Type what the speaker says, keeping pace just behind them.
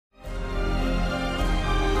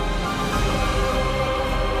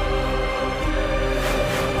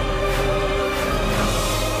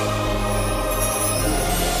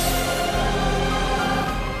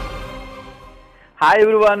Hi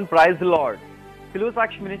everyone, praise lord. సిలువ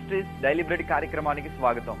సాక్షి ministries daily bread కార్యక్రమానికి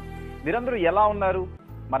స్వాగతం. మీరందరూ ఎలా ఉన్నారు?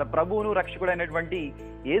 మన ప్రభువును రక్షకుడైనటువంటి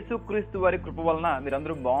యేసుక్రీస్తు వారి కృప వలన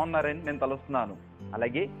మీరందరూ బాగున్నారని నేను తలుస్తున్నాను.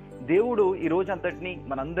 అలాగే దేవుడు ఈ రోజంతటిని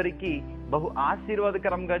మనందరికీ బహు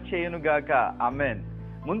ఆశీర్వాదకరంగా చేయనుగాక. ఆమేన్.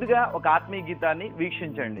 ముందుగా ఒక ఆత్మీయ గీతాన్ని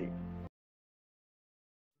వీక్షించండి.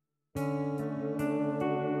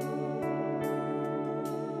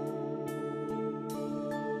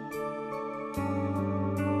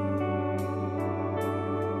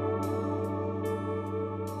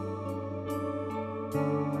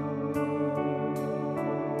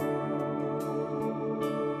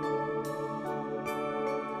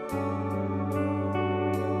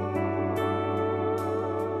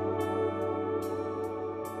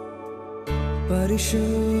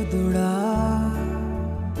 పరిశుద్ధుడా,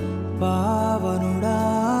 పావనుడా,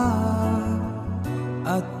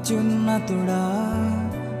 అత్యున్నతుడా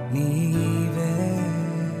నీవే.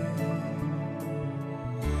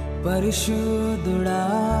 పరిశుద్ధుడా,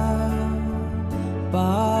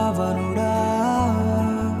 పావనుడా,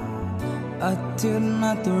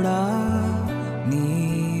 అత్యున్నతుడా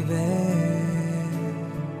నీవే.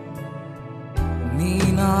 నీ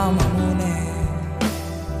నామమునే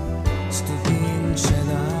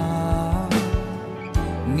స్తుతించెదా,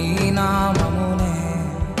 నీ నామమునే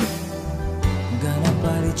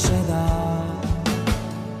ఘనపరిచెదా,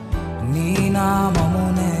 నీ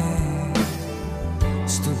నామమునే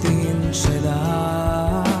స్తుతించెదా,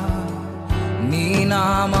 నీ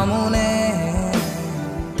నామమునే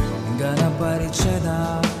ఘనపరిచెదా.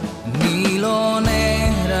 నీలోనే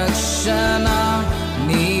రక్షణ,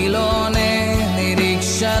 నీలోనే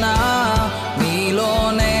నిరీక్షణ,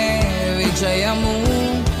 నీలోనే విజయము,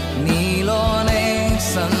 నీలోనే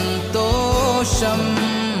సంతోషం.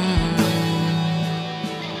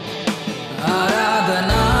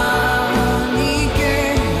 ఆరాధనా నీకే,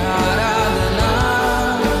 ఆరాధనా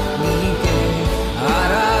నీకే,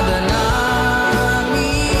 ఆరాధనా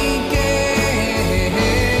నీకే,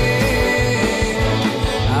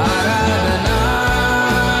 ఆరాధనా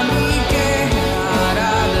నీకే,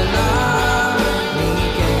 ఆరాధనా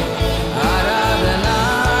నీకే, ఆరాధనా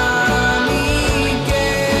నీకే.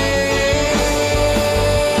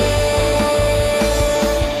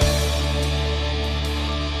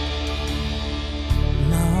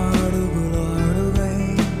 నా అడుగులో అడుగై,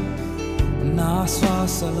 నా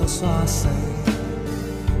శ్వాసలో శ్వాసై,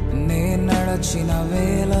 నే నడచిన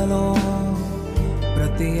వేళలో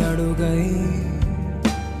ప్రతి అడుగై,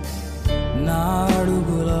 నా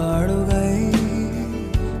అడుగులో అడుగై,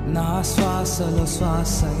 నా శ్వాసలో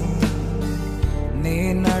శ్వాసై, నే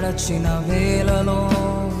నడచిన వేళలో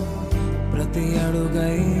ప్రతి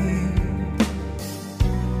అడుగై,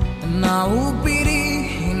 నా ఊపిరి,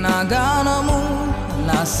 నా గానము,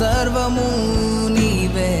 నా సర్వము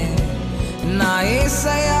నీవే. నా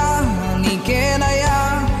యేసయ్యా నీకేనయ్యా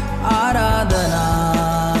ఆరాధనా,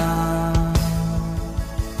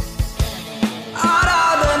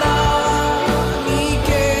 ఆరాధనా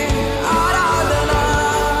నీకే, ఆరాధనా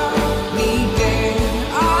నీకే,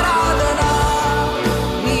 ఆరాధనా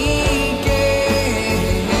నీకే,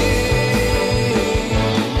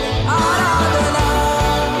 ఆరాధనా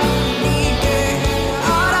నీకే,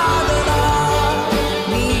 ఆరాధనా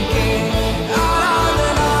నీకే,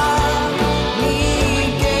 ఆరాధనా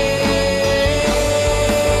నీకే.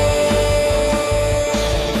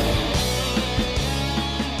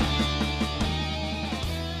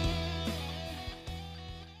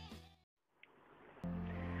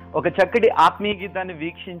 ఒక చక్కటి ఆత్మీయ గీతాన్ని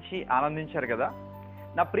వీక్షించి ఆనందించారు కదా.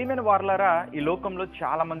 నా ప్రియమైన వారలారా, ఈ లోకంలో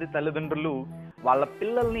చాలా మంది తల్లిదండ్రులు వాళ్ళ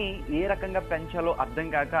పిల్లల్ని ఏ రకంగా పెంచాలో అర్థం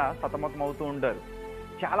కాక సతమతం అవుతూ ఉంటారు.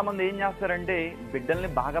 చాలా మంది ఏం చేస్తారంటే బిడ్డల్ని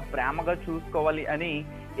బాగా ప్రేమగా చూసుకోవాలి అని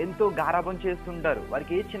ఎంతో గారాబం చేస్తుంటారు.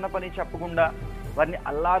 వారికి ఏ చిన్న పని చెప్పకుండా వారిని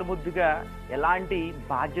అల్లారుముద్దుగా ఎలాంటి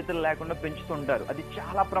బాధ్యతలు లేకుండా పెంచుతుంటారు. అది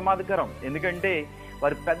చాలా ప్రమాదకరం. ఎందుకంటే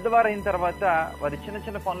వారు పెద్దవారు అయిన తర్వాత వారి చిన్న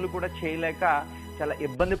చిన్న పనులు కూడా చేయలేక చాలా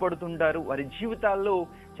ఇబ్బంది పడుతుంటారు. వారి జీవితాల్లో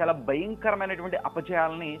చాలా భయంకరమైనటువంటి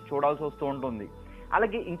అపజయాలని చూడాల్సి వస్తూ ఉంటుంది.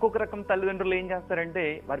 అలాగే ఇంకొక రకం తల్లిదండ్రులు ఏం చేస్తారంటే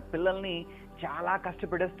వారి పిల్లల్ని చాలా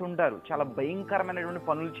కష్టపెడేస్తుంటారు. చాలా భయంకరమైనటువంటి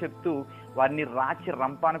పనులు చెప్తూ వారిని రాచి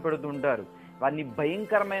రంపాన పెడుతుంటారు. వారిని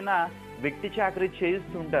భయంకరమైన వ్యక్తి చాకరీ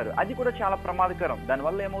చేయిస్తుంటారు. అది కూడా చాలా ప్రమాదకరం.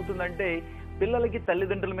 దానివల్ల ఏమవుతుందంటే పిల్లలకి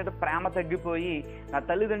తల్లిదండ్రుల మీద ప్రేమ తగ్గిపోయి నా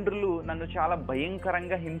తల్లిదండ్రులు నన్ను చాలా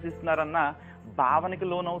భయంకరంగా హింసిస్తున్నారన్న భావనకి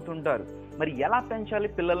లోనవుతుంటారు. మరి ఎలా పెంచాలి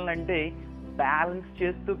పిల్లల్ని అంటే బ్యాలెన్స్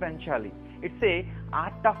చేస్తూ పెంచాలి. It's a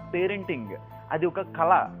art of parenting. అది ఒక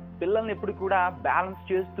కళ. పిల్లల్ని ఎప్పుడు కూడా బ్యాలెన్స్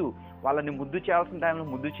చేస్తూ వాళ్ళని ముద్దు చేయాల్సిన టైంలో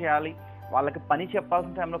ముద్దు చేయాలి, వాళ్ళకి పని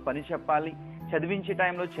చెప్పాల్సిన టైంలో పని చెప్పాలి, చదివించే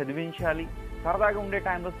టైంలో చదివించాలి, సరదాగా ఉండే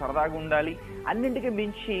టైంలో సరదాగా ఉండాలి. అన్నింటికి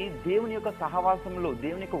మించి దేవుని యొక్క సహవాసంలో,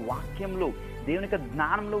 దేవుని యొక్క వాక్యంలో, దేవుని యొక్క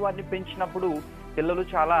జ్ఞానంలో వారిని పెంచినప్పుడు పిల్లలు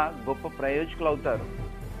చాలా గొప్ప ప్రయోజకులు అవుతారు.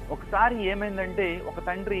 ఒకసారి ఏమైందంటే, ఒక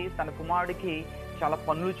తండ్రి తన కుమారుడికి చాలా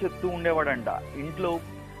పనులు చెప్తూ ఉండేవాడంట. ఇంట్లో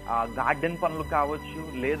గార్డెన్ పనులు కావచ్చు,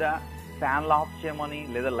 లేదా ఫ్యాన్లు ఆఫ్ చేయమని,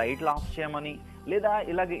 లేదా లైట్లు ఆఫ్ చేయమని, లేదా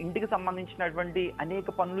ఇలాగ ఇంటికి సంబంధించినటువంటి అనేక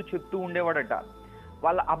పనులు చెప్తూ ఉండేవాడట.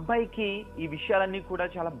 వాళ్ళ అబ్బాయికి ఈ విషయాలన్నీ కూడా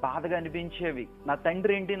చాలా బాధగా అనిపించేవి. నా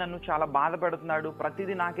తండ్రి ఏంటి నన్ను చాలా బాధ పెడుతున్నాడు,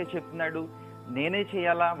 ప్రతిదీ నాకే చెప్తున్నాడు, నేనే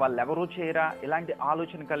చేయాలా, వాళ్ళెవరూ చేయరా, ఇలాంటి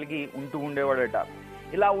ఆలోచన కలిగి ఉంటూ ఉండేవాడట.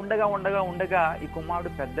 ఇలా ఉండగా ఉండగా ఉండగా ఈ కుమారుడు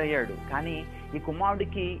పెద్ద అయ్యాడు. కానీ ఈ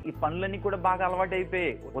కుమారుడికి ఈ పనులన్నీ కూడా బాగా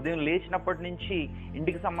అలవాటైపోయాయి. ఉదయం లేచినప్పటి నుంచి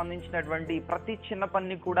ఇంటికి సంబంధించినటువంటి ప్రతి చిన్న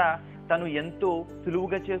పని కూడా తను ఎంతో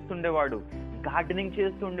సులువుగా చేస్తుండేవాడు. గార్డెనింగ్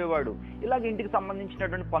చేస్తూ ఉండేవాడు. ఇలాగ ఇంటికి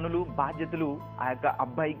సంబంధించినటువంటి పనులు, బాధ్యతలు ఆ యొక్క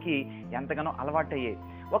అబ్బాయికి ఎంతగానో అలవాటయ్యాయి.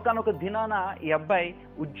 ఒకనొక దినాన ఈ అబ్బాయి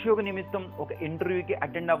ఉద్యోగ నిమిత్తం ఒక ఇంటర్వ్యూకి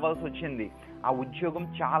అటెండ్ అవ్వాల్సి వచ్చింది. ఆ ఉద్యోగం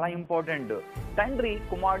చాలా ఇంపార్టెంట్. తండ్రి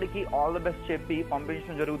కుమారుడికి ఆల్ ది బెస్ట్ చెప్పి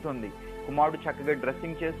పంపించడం జరుగుతుంది. కుమారుడు చక్కగా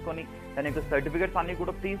డ్రెస్సింగ్ చేసుకొని తన యొక్క సర్టిఫికేట్స్ అన్ని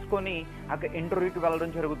కూడా తీసుకొని అక్కడ ఇంటర్వ్యూకి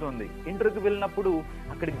వెళ్ళడం జరుగుతుంది. ఇంటర్వ్యూకి వెళ్ళినప్పుడు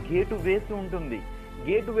అక్కడ గేటు వేసి ఉంటుంది.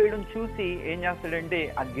 గేటు వేయడం చూసి ఏం చేస్తాడంటే,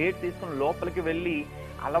 ఆ గేట్ తీసుకుని లోపలికి వెళ్ళి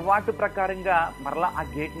అలవాటు ప్రకారంగా మరలా ఆ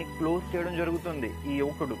గేట్ని క్లోజ్ చేయడం జరుగుతుంది ఈ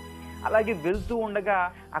యువకుడు. అలాగే వెళ్తూ ఉండగా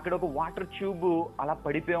అక్కడ ఒక వాటర్ ట్యూబ్ అలా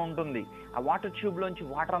పడిపోయి ఉంటుంది. ఆ వాటర్ ట్యూబ్లోంచి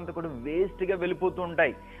వాటర్ అంతా కూడా వేస్ట్గా వెళ్ళిపోతూ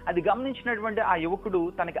ఉంటాయి. అది గమనించినటువంటి ఆ యువకుడు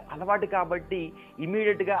తనకి అలవాటు కాబట్టి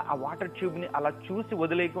ఇమీడియట్గా ఆ వాటర్ ట్యూబ్ని అలా చూసి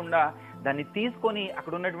వదిలేయకుండా దాన్ని తీసుకొని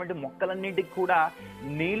అక్కడ ఉన్నటువంటి మొక్కలన్నింటికి కూడా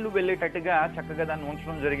నీళ్లు వెళ్ళేటట్టుగా చక్కగా దాన్ని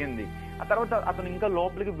ఉంచడం జరిగింది. ఆ తర్వాత అతను ఇంకా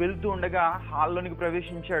లోపలికి వెళ్తూ ఉండగా హాల్లోనికి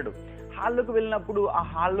ప్రవేశించాడు. హాల్లోకి వెళ్ళినప్పుడు ఆ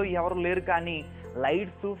హాల్లో ఎవరు లేరు, కానీ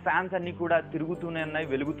లైట్స్, ఫ్యాన్స్ అన్ని కూడా తిరుగుతూనే ఉన్నాయి,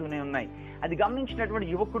 వెలుగుతూనే ఉన్నాయి. అది గమనించినటువంటి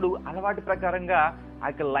యువకుడు అలవాటు ప్రకారంగా ఆ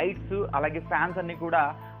యొక్క లైట్స్ అలాగే ఫ్యాన్స్ అన్ని కూడా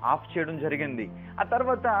ఆఫ్ చేయడం జరిగింది. ఆ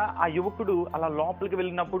తర్వాత ఆ యువకుడు అలా లోపలికి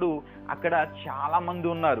వెళ్ళినప్పుడు అక్కడ చాలా మంది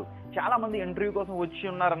ఉన్నారు. చాలా మంది ఇంటర్వ్యూ కోసం వచ్చి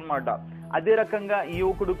ఉన్నారనమాట. అదే రకంగా ఈ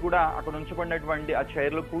యువకుడు కూడా అక్కడ ఉంచబడినటువంటి ఆ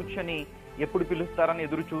చైర్లో కూర్చొని ఎప్పుడు పిలుస్తారని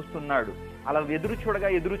ఎదురు చూస్తున్నాడు. అలా ఎదురు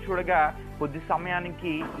చూడగా కొద్ది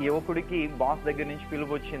సమయానికి ఈ యువకుడికి బాస్ దగ్గర నుంచి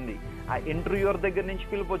పిలుపు వచ్చింది, ఆ ఇంటర్వ్యూయర్ దగ్గర నుంచి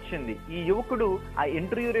పిలుపు వచ్చింది. ఈ యువకుడు ఆ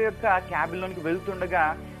ఇంటర్వ్యూయర్ యొక్క క్యాబిన్ లోనికి వెళ్తుండగా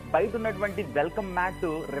బయట ఉన్నటువంటి వెల్కమ్ మ్యాట్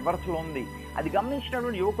రివర్స్ లో ఉంది. అది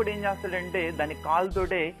గమనించినటువంటి యువకుడు ఏం చేస్తాడంటే, దాని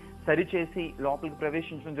కాలుతోటే సరిచేసి లోపలికి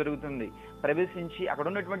ప్రవేశించడం జరుగుతుంది. ప్రవేశించి అక్కడ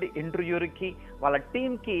ఉన్నటువంటి ఇంటర్వ్యూర్కి వాళ్ళ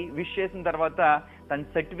టీంకి విష్ చేసిన తర్వాత తన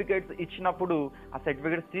సర్టిఫికేట్స్ ఇచ్చినప్పుడు ఆ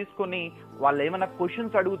సర్టిఫికేట్స్ తీసుకొని వాళ్ళు ఏమైనా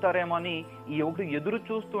క్వశ్చన్స్ అడుగుతారేమో అని ఈ యువకుడు ఎదురు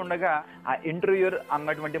చూస్తూ ఉండగా ఆ ఇంటర్వ్యూర్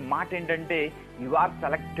అన్నటువంటి మాట ఏంటంటే, యు ఆర్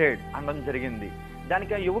సెలెక్టెడ్ అనడం జరిగింది.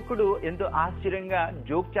 దానికి ఆ యువకుడు ఎంతో ఆశ్చర్యంగా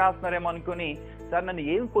జోక్ చేస్తున్నారేమో అనుకుని, సార్ నన్ను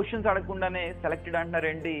ఏం క్వశ్చన్స్ అడగకుండానే సెలెక్టెడ్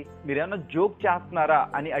అంటున్నారేంటి, మీరేమన్నా జోక్ చేస్తున్నారా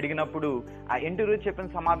అని అడిగినప్పుడు ఆ ఇంటర్వ్యూ చెప్పిన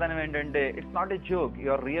సమాధానం ఏంటంటే, it's not a joke, you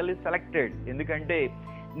are really selected. ఎందుకంటే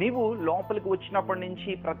నీవు లోపలికి వచ్చినప్పటి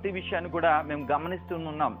నుంచి ప్రతి విషయాన్ని కూడా మేము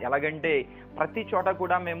గమనిస్తున్నాం. ఎలాగంటే ప్రతి చోట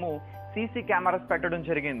కూడా మేము సీసీ కెమెరాస్ పెట్టడం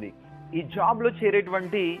జరిగింది. ఈ జాబ్ లో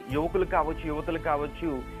చేరేటువంటి యువకులు కావచ్చు, యువతులు కావచ్చు,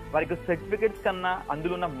 వారికి సర్టిఫికెట్స్ కన్నా,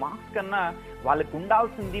 అందులో ఉన్న మార్క్స్ కన్నా వాళ్ళకు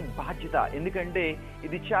ఉండాల్సింది బాధ్యత. ఎందుకంటే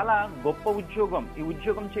ఇది చాలా గొప్ప ఉద్యోగం. ఈ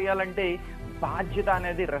ఉద్యోగం చేయాలంటే బాధ్యత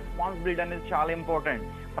అనేది, రెస్పాన్సిబిలిటీ అనేది చాలా ఇంపార్టెంట్.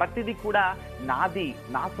 ప్రతిదీ కూడా నాది,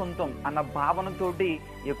 నా సొంతం అన్న భావనతోటి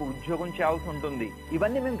ఈ యొక్క ఉద్యోగం చేయాల్సి ఉంటుంది.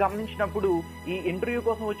 ఇవన్నీ మేము గమనించినప్పుడు ఈ ఇంటర్వ్యూ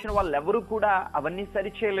కోసం వచ్చిన వాళ్ళు ఎవరు కూడా అవన్నీ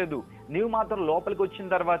సరి చేయలేదు. నీవు మాత్రం లోపలికి వచ్చిన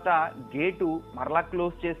తర్వాత గేటు మరలా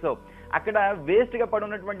క్లోజ్ చేసావు. అక్కడ వేస్ట్ గా పడి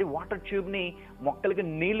ఉన్నటువంటి వాటర్ ట్యూబ్ ని మొక్కలకి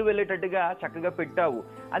నీళ్లు వెళ్ళేటట్టుగా చక్కగా పెట్టావు.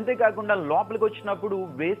 అంతేకాకుండా లోపలికి వచ్చినప్పుడు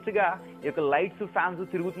వేస్ట్ గా ఈ యొక్క లైట్స్, ఫ్యాన్స్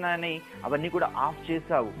తిరుగుతున్నాయని అవన్నీ కూడా ఆఫ్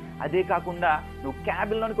చేసావు. అదే కాకుండా నువ్వు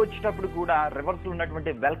క్యాబిన్ లోనికి వచ్చేటప్పుడు కూడా రివర్స్ లో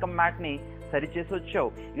ఉన్నటువంటి వెల్కమ్ మ్యాట్ ని సరిచేసి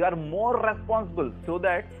వచ్చావు. You are more responsible so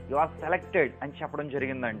that you are selected అని చెప్పడం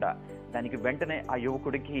జరిగిందంట. దానికి వెంటనే ఆ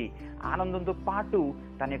యువకుడికి ఆనందంతో పాటు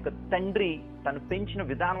తన యొక్క తండ్రి తను పెంచిన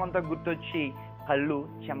విధానం అంతా గుర్తొచ్చి కళ్ళు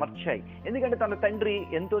చెమర్చాయి. ఎందుకంటే తన తండ్రి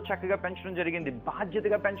ఎంతో చక్కగా పెంచడం జరిగింది,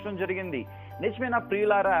 బాధ్యతగా పెంచడం జరిగింది. నిజమైన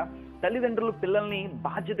ప్రియులారా, తల్లిదండ్రులు పిల్లల్ని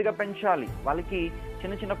బాధ్యతగా పెంచాలి. వాళ్ళకి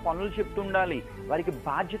చిన్న చిన్న పనులు చెప్తుండాలి, వారికి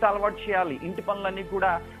బాధ్యత అలవాటు చేయాలి. ఇంటి పనులన్నీ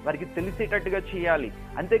కూడా వారికి తెలిసేటట్టుగా చేయాలి.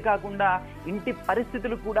 అంతేకాకుండా ఇంటి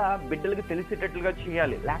పరిస్థితులు కూడా బిడ్డలకు తెలిసేటట్లుగా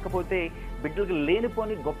చేయాలి. లేకపోతే బిడ్డలకు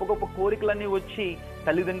లేనిపోని గొప్ప గొప్ప కోరికలన్నీ వచ్చి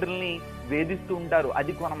తల్లిదండ్రుల్ని వేధిస్తూ ఉంటారు.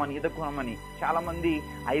 అది కొనమని, ఇది కొనమని. చాలా మంది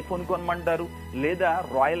ఐఫోన్ కొనమంటారు, లేదా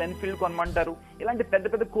రాయల్ ఎన్ఫీల్డ్ కొనమంటారు. ఇలాంటి పెద్ద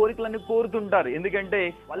పెద్ద కోరికలన్నీ కోరుతుంటారు. ఎందుకంటే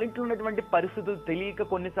వాళ్ళ ఇంట్లో ఉన్నటువంటి పరిస్థితులు తెలియక,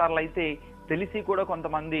 కొన్నిసార్లు అయితే తెలిసి కూడా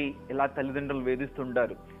కొంతమంది ఇలా తల్లిదండ్రులు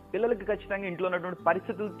వేధిస్తుంటారు. పిల్లలకి ఖచ్చితంగా ఇంట్లో ఉన్నటువంటి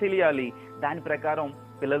పరిస్థితులు తెలియాలి. దాని ప్రకారం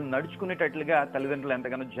పిల్లలు నడుచుకునేటట్లుగా తల్లిదండ్రులు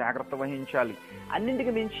ఎంతగానో జాగ్రత్త వహించాలి.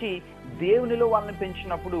 అన్నింటికి మించి దేవునిలో వాళ్ళని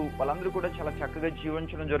పెంచినప్పుడు వాళ్ళందరూ కూడా చాలా చక్కగా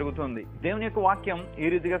జీవించడం జరుగుతుంది. దేవుని యొక్క వాక్యం ఈ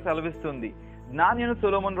రీతిగా సెలవిస్తుంది. జ్ఞాని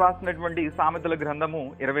సొలొమోను రాసినటువంటి సామెతల గ్రంథము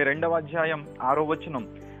 22వ అధ్యాయం 6వ వచనం,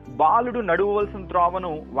 బాలుడు నడువవలసిన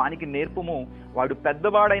త్రోవను వానికి నేర్పుము, వాడు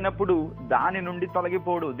పెద్దవాడైనప్పుడు దాని నుండి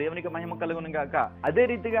తొలగిపోడు. దేవునికి మహిమ కలుగును గాక. అదే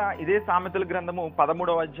రీతిగా ఇదే సామెతల గ్రంథము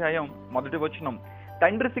 13వ అధ్యాయం 1వ వచనం,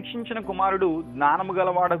 తండ్రి శిక్షించిన కుమారుడు జ్ఞానము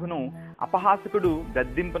గలవాడగును, అపహాసకుడు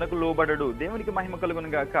గద్దింపునకు లోబడడు. దేవునికి మహిమ కలుగును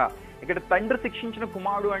గాక. ఇక్కడ తండ్రి శిక్షించిన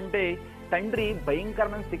కుమారుడు అంటే తండ్రి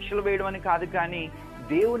భయంకరమైన శిక్షలు వేయడం అని కాదు, కానీ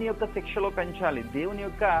దేవుని యొక్క శిక్షలో పెంచాలి, దేవుని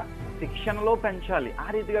యొక్క శిక్షణలో పెంచాలి. ఆ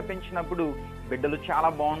రీతిగా పెంచినప్పుడు బిడ్డలు చాలా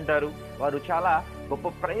బాగుంటారు, వారు చాలా గొప్ప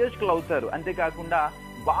ప్రయోజకులు అవుతారు. అంతేకాకుండా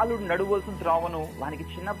బాలుడు నడువలసిన త్రోవను వానికి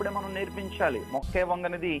చిన్నప్పుడే మనం నేర్పించాలి. మొక్కే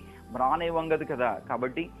వంగనిది మ్రానే వంగదు కదా.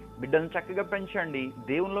 కాబట్టి బిడ్డలను చక్కగా పెంచండి,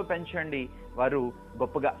 దేవునిలో పెంచండి, వారు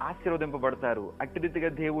గొప్పగా ఆశీర్వదింపబడతారు. అట్టి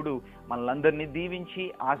రీతిగా దేవుడు మనలందరినీ దీవించి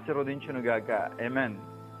ఆశీర్వదించునుగాక. ఆమేన్.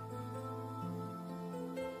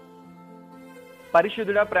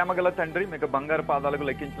 పరిశుద్ధుడా, ప్రేమగల తండ్రి, మీకు బంగారు పాదాలకు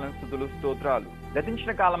లెక్కించలేని స్తుతులు, స్తోత్రాలు.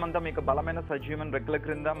 గతించిన కాలమంతా మీకు బలమైన సజీవమైన రెక్కల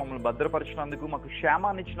క్రింద మమ్మల్ని భద్రపరిచినందుకు, మాకు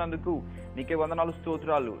క్షేమాన్ని ఇచ్చినందుకు మీకే వందనాలు,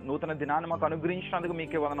 స్తోత్రాలు. నూతన దినాన్ని మాకు అనుగ్రహించినందుకు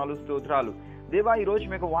మీకే వందనాలు, స్తోత్రాలు. దేవా, ఈ రోజు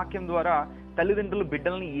మీకు వాక్యం ద్వారా తల్లిదండ్రులు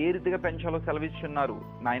బిడ్డల్ని ఏ రీతిగా పెంచాలో సెలవిస్తున్నారు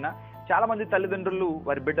నాయన. చాలా మంది తల్లిదండ్రులు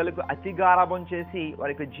వారి బిడ్డలకు అతి గారాబం చేసి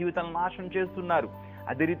వారికి జీవితాలను నాశనం చేస్తున్నారు.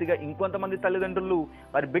 అదే రీతిగా ఇంకొంతమంది తల్లిదండ్రులు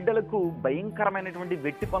వారి బిడ్డలకు భయంకరమైనటువంటి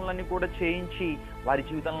వెట్టి పనులన్నీ కూడా చేయించి వారి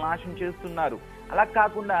జీవితాలను నాశనం చేస్తున్నారు. అలా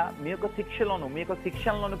కాకుండా మీ యొక్క శిక్షలోను, మీ యొక్క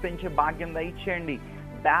శిక్షణలోను పెంచే భాగ్యం దయచేయండి.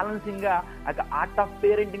 బ్యాలెన్సింగ్ గా ఆర్ట్ ఆఫ్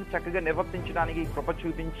పేరెంటింగ్ చక్కగా నిర్వర్తించడానికి కృప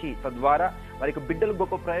చూపించి, తద్వారా వారికి బిడ్డలు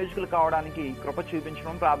గొప్ప ప్రయోజకులు కావడానికి కృప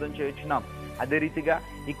చూపించడం ప్రార్థన చేయించున్నాం. అదే రీతిగా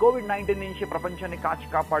ఈ COVID-19 నుంచి ప్రపంచాన్ని కాచి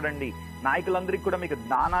కాపాడండి. నాయకులందరికీ కూడా మీకు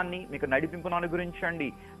జ్ఞానాన్ని, మీకు నడిపింపును అనుగ్రహించండి.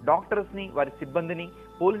 డాక్టర్స్ ని, వారి సిబ్బందిని,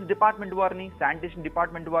 పోలీస్ డిపార్ట్మెంట్ వారిని, శానిటేషన్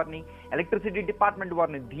డిపార్ట్మెంట్ వారిని, ఎలక్ట్రిసిటీ డిపార్ట్మెంట్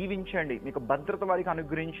వారిని దీవించండి. మీకు భద్రత వారికి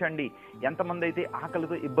అనుగ్రహించండి. ఎంతమంది అయితే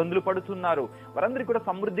ఆకలితో ఇబ్బందులు పడుతున్నారో వారందరికీ కూడా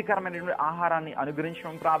సమృద్ధికరమైనటువంటి ఆహారాన్ని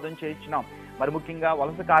అనుగ్రహించడం ప్రార్థన చేయించున్నాం. మరి ముఖ్యంగా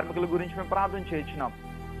వలస కార్మికుల గురించి మేము ప్రార్థన చేయించున్నాం.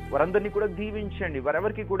 వారందరినీ కూడా దీవించండి.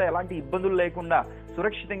 వారెవరికి కూడా ఎలాంటి ఇబ్బందులు లేకుండా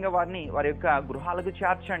సురక్షితంగా వారిని వారి యొక్క గృహాలకు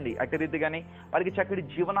చేర్చండి. అట్టి రీతిగానే వారికి చక్కటి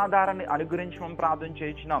జీవనాధారాన్ని అనుగ్రహించడం ప్రార్థన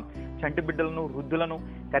చేయించున్నాం. చంటి బిడ్డలను, వృద్ధులను,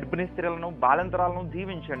 గర్భిణీ స్త్రీలను, బాలంతరాలను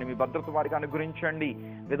దీవించండి. మీ భద్రత వారికి అనుగ్రహించండి.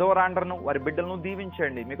 విధవరాండ్రను, వారి బిడ్డలను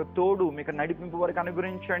దీవించండి. మీకు తోడు, మీకు నడిపింపు వారికి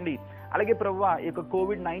అనుగ్రహించండి. అలాగే ప్రభువా, ఈ యొక్క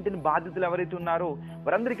COVID-19 బాధితులు ఎవరైతే ఉన్నారో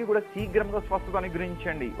వారందరికీ కూడా శీఘ్రంగా స్వస్థత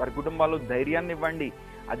అనుగ్రహించండి. వారి కుటుంబాల్లో ధైర్యాన్ని ఇవ్వండి.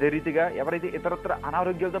 అదే రీతిగా ఎవరైతే ఇతరత్ర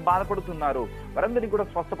అనారోగ్యాలతో బాధపడుతున్నారో వారందరినీ కూడా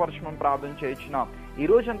స్వస్థపరచమని ప్రార్థన చేయించున్నాం. ఈ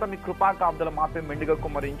రోజంతా మీ కృపా కాపుదల మాపై మెండుగా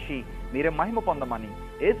కుమ్మరించి మీరే మహిమ పొందమని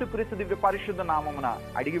యేసుక్రీస్తు దివ్య పరిశుద్ధ నామమున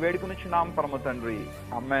అడిగి వేడుకొనుచున్నాం పరమ తండ్రి.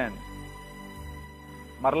 ఆమేన్.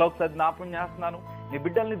 మరలా ఒకసారి జ్ఞాపకం చేస్తున్నాను, మీ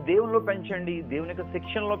బిడ్డల్ని దేవునిలో పెంచండి, దేవుని యొక్క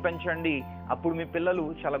శిక్షణలో పెంచండి. అప్పుడు మీ పిల్లలు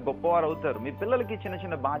చాలా గొప్పవారు అవుతారు. మీ పిల్లలకి చిన్న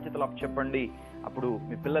చిన్న బాధ్యతలు చెప్పండి. అప్పుడు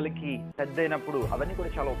మీ పిల్లలకి పెద్ద అయినప్పుడు అవన్నీ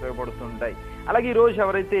కూడా చాలా ఉపయోగపడుతుంటాయి. అలాగే ఈ రోజు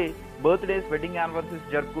ఎవరైతే బర్త్డేస్, వెడ్డింగ్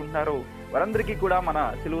యానివర్సరీస్ జరుపుకుంటున్నారో వారందరికీ కూడా మన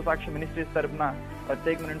సిలువ సాక్షి మినిస్ట్రీస్ తరపున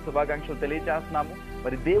ప్రత్యేకమైన శుభాకాంక్షలు తెలియజేస్తున్నాము.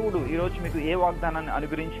 మరి దేవుడు ఈ రోజు మీకు ఏ వాగ్దానాన్ని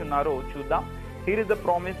అనుగ్రహించున్నారో చూద్దాం. Here is the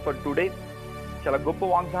promise for today. చాలా గొప్ప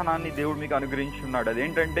వాగ్దానాన్ని దేవుడు మీకు అనుగ్రహించున్నాడు.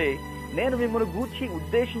 అదేంటంటే, నేను మిమ్మల్ని గూర్చి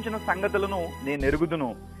ఉద్దేశించిన సంగతులను నేను ఎరుగుదును,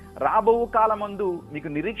 రాబో కాలమందు మీకు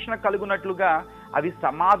నిరీక్షణ కలుగునట్లుగా అవి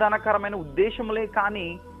సమాధానకరమైన ఉద్దేశములే కానీ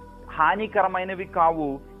హానికరమైనవి కావు.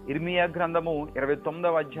 ఇర్మియా గ్రంథము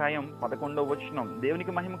 29వ అధ్యాయం 11వ వచనం.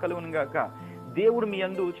 దేవునికి మహిమ కలుగును గాక. దేవుడు మీ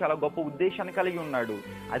యందు చాలా గొప్ప ఉద్దేశాన్ని కలిగి ఉన్నాడు.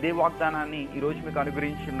 అదే వాగ్దానాన్ని ఈ రోజు మీకు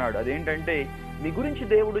అనుగ్రహించున్నాడు. అదేంటంటే, మీ గురించి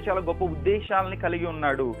దేవుడు చాలా గొప్ప ఉద్దేశాలని కలిగి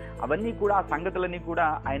ఉన్నాడు. అవన్నీ కూడా, ఆ సంగతులన్నీ కూడా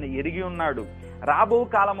ఆయన ఎరిగి ఉన్నాడు. రాబో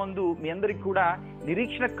కాలమందు మీ అందరికి కూడా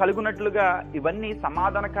నిరీక్షణ కలుగునట్లుగా ఇవన్నీ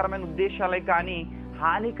సమాధానకరమైన ఉద్దేశాలే కానీ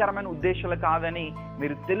హానికరమైన ఉద్దేశాలు కాదని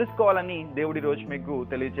మీరు తెలుసుకోవాలని దేవుడి రోజు మీకు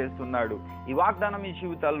తెలియజేస్తున్నాడు. ఈ వాగ్దానం మీ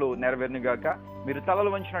జీవితాల్లో నెరవేరునుగాక. మీరు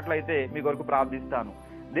తలలు వంచినట్లయితే మీ కొరకు ప్రార్థిస్తాను.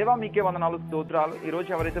 దేవా, మీకే వందనాలు, స్తోత్రాలు. ఈ రోజు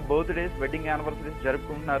ఎవరైతే బర్త్డేస్, వెడ్డింగ్ యానివర్సరీస్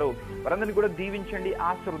జరుపుకుంటున్నారో వారందరినీ కూడా దీవించండి,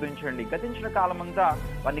 ఆశీర్వదించండి. గతించిన కాలమంతా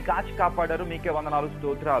వారిని కాచి కాపాడారు. మీకే వందనాలు,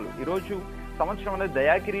 స్తోత్రాలు. ఈ రోజు సంవత్సరం అనేది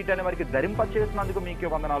దయాకిరీటాన్ని వారికి ధరింపచేసినందుకు మీకే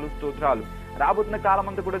వందనాలు, స్తోత్రాలు. రాబోతున్న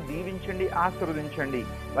కాలమంతా కూడా దీవించండి, ఆశీర్వదించండి.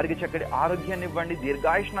 వారికి చక్కటి ఆరోగ్యాన్ని ఇవ్వండి,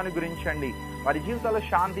 దీర్ఘాయుష్ను అనుగ్రహించండి. వారి జీవితాల్లో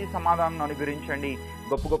శాంతి, సమాధానం అనుగ్రహించండి.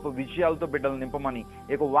 గొప్ప గొప్ప విజయాలతో బిడ్డలు నింపమని,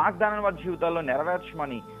 ఈ యొక్క వాగ్దానాన్ని వారి జీవితాల్లో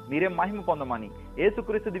నెరవేర్చమని, మీరే మహిమ పొందమని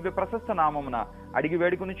యేసుక్రీస్తు దివ్య ప్రశస్త నామమున అడిగి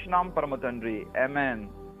వేడుకొనిచున్నాం పరమ తండ్రి. ఆమేన్.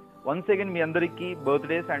 వన్స్ అగైన్ మీ అందరికీ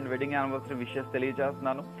birthdays and wedding anniversary wishes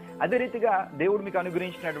తెలియజేస్తున్నాను. అదే రీతిగా దేవుడు మీకు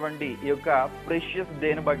అనుగ్రహించినటువంటి ఈ యొక్క ప్రెషియస్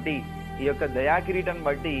డేని బట్టి, ఈ యొక్క దయాకిరీటాన్ని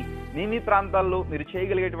బట్టి మీ ప్రాంతాల్లో మీరు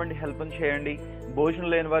చేయగలిగేటువంటి హెల్ప్ని చేయండి. భోజనం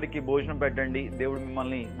లేని వారికి భోజనం పెట్టండి. దేవుడు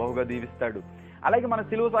మిమ్మల్ని బహుగా దీవిస్తాడు. అలాగే మన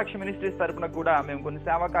సిలువ సాక్షి మినిస్ట్రీస్ తరపున కూడా మేము కొన్ని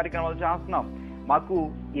సేవా కార్యక్రమాలు చేస్తున్నాం. మాకు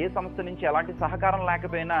ఏ సంస్థ నుంచి ఎలాంటి సహకారం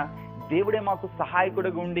లేకపోయినా దేవుడే మాకు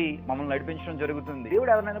సహాయకుడిగా ఉండి మమ్మల్ని నడిపించడం జరుగుతుంది.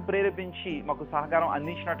 దేవుడు ఎవరైనా ప్రేరేపించి మాకు సహకారం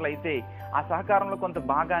అందించినట్లయితే ఆ సహకారంలో కొంత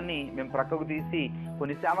భాగాన్ని మేము ప్రక్కకు తీసి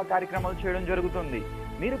కొన్ని సేవా కార్యక్రమాలు చేయడం జరుగుతుంది.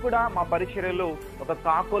 మీరు కూడా మా పరిచర్యలో ఒక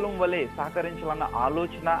తాకోలం వలె సహకరించాలన్న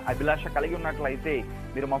ఆలోచన, అభిలాష కలిగి ఉన్నట్లయితే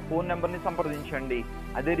మీరు మా ఫోన్ నెంబర్ని సంప్రదించండి.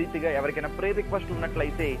 అదే రీతిగా ఎవరికైనా ప్రేయర్ రిక్వెస్ట్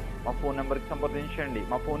ఉన్నట్లయితే మా ఫోన్ నెంబర్కి సంప్రదించండి.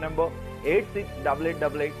 మా ఫోన్ నెంబర్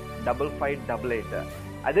 8688885588.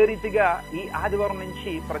 అదే రీతిగా ఈ ఆదివారం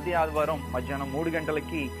నుంచి ప్రతి ఆదివారం మధ్యాహ్నం 3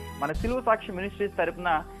 గంటలకి మన సిలువ సాక్షి మినిస్ట్రీస్ తరపున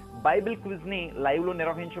బైబిల్ క్విజ్ ని లైవ్ లో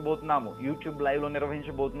నిర్వహించబోతున్నాము. యూట్యూబ్ లైవ్ లో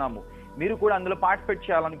నిర్వహించబోతున్నాము. మీరు కూడా అందులో పార్టిసిపేట్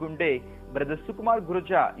చేయాలనుకుంటే brother Sukumar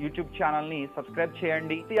Guruja YouTube channel ని సబ్స్క్రైబ్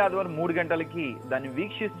చేయండి. ప్రతి ఆదివారం 3 గంటలకి దాన్ని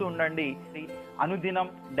వీక్షిస్తూ ఉండండి. అనుదినం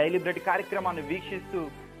డైలీ బ్రెడ్ కార్యక్రమాన్ని వీక్షిస్తూ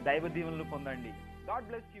దైవ దీవెనలు పొందండి. God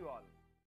bless you all.